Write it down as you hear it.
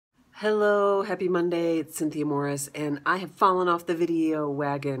Hello, happy Monday. It's Cynthia Morris, and I have fallen off the video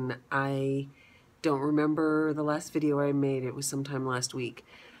wagon. I don't remember the last video I made. It was sometime last week.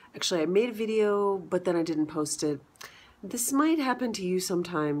 Actually, I made a video, but then I didn't post it. This might happen to you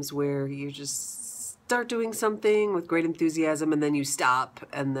sometimes where you just start doing something with great enthusiasm and then you stop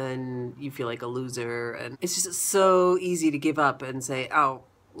and then you feel like a loser. And it's just so easy to give up and say, oh,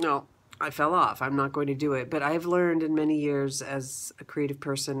 no, I fell off. I'm not going to do it. But I've learned in many years as a creative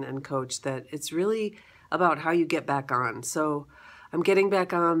person and coach that it's really about how you get back on. So I'm getting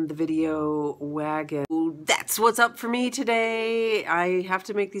back on the video wagon. That's what's up for me today. I have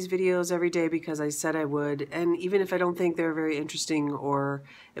to make these videos every day because I said I would. And even if I don't think they're very interesting or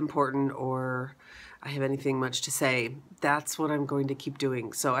important or I have anything much to say, that's what I'm going to keep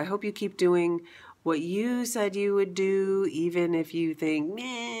doing. So I hope you keep doing what you said you would do, even if you think,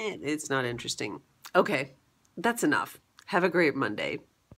 meh, it's not interesting. Okay, that's enough. Have a great Monday.